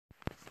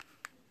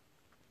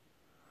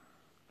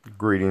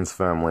Greetings,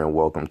 family, and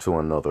welcome to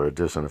another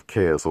edition of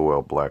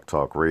KSOL Black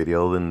Talk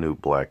Radio, the new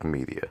black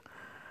media.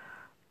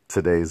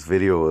 Today's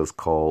video is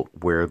called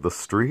Where the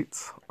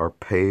Streets Are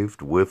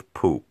Paved with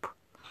Poop.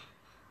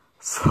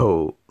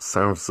 So,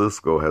 San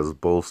Francisco has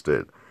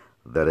boasted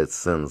that it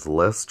sends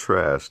less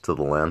trash to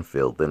the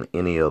landfill than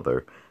any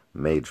other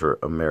major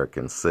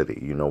American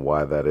city. You know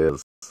why that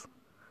is?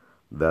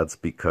 That's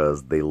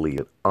because they leave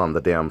it on the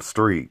damn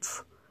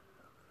streets.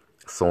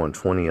 So in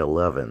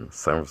 2011,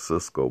 San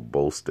Francisco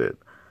boasted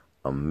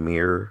a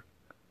mere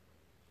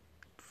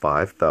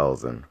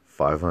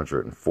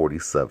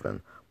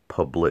 5,547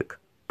 public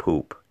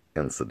poop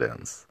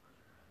incidents.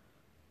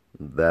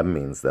 That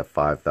means that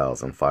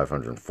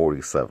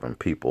 5,547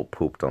 people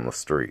pooped on the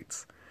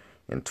streets.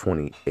 In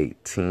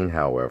 2018,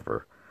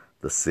 however,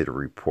 the city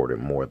reported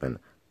more than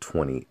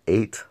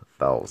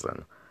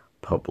 28,000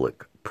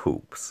 public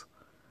poops.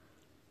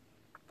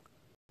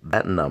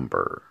 That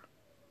number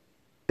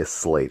is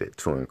slated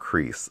to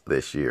increase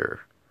this year.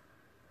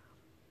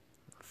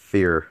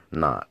 Fear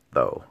not,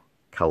 though.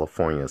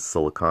 California's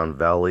Silicon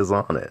Valley is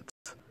on it.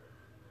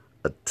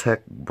 A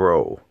tech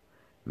bro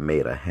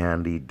made a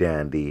handy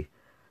dandy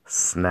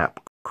snap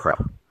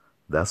crap.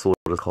 That's what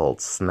it's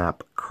called,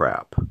 snap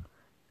crap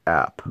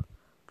app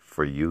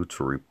for you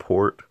to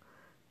report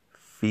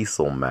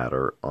fecal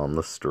matter on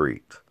the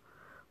street.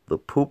 The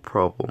poop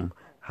problem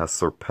has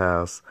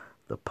surpassed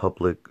the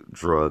public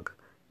drug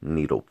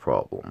needle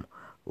problem.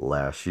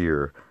 Last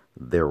year,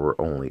 there were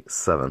only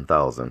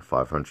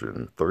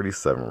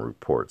 7,537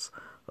 reports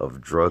of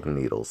drug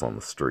needles on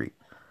the street.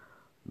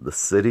 The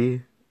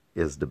city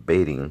is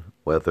debating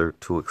whether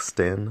to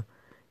extend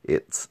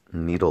its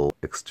needle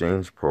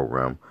exchange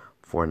program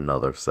for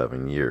another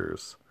 7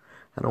 years.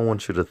 I don't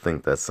want you to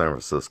think that San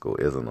Francisco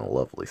isn't a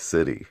lovely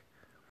city.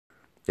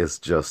 It's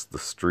just the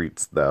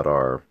streets that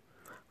are,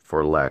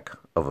 for lack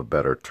of a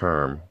better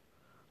term,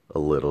 a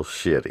little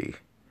shitty.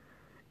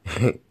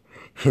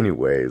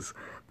 Anyways,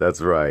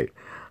 that's right.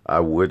 I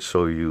would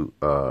show you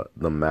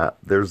the map.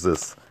 There's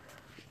this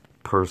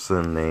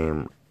person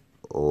named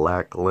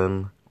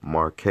Lachlan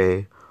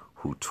Marquet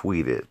who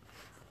tweeted,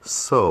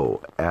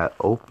 so at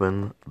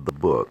Open the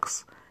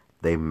Books,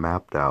 they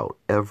mapped out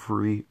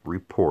every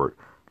report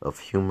of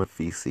human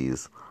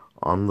feces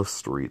on the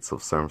streets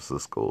of San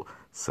Francisco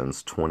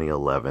since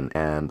 2011.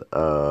 And,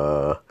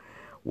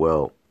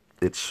 well,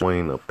 it's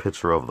showing a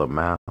picture of the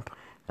map.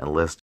 And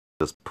let's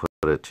just put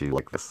it to you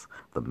like this.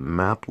 The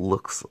map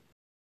looks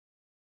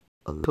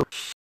a little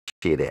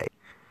shitty.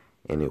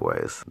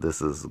 Anyways,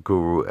 this is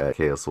Guru at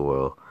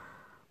KSOL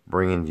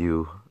bringing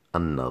you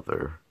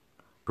another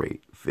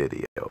great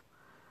video.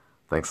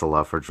 Thanks a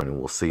lot for joining.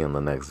 We'll see you in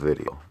the next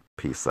video.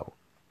 Peace out.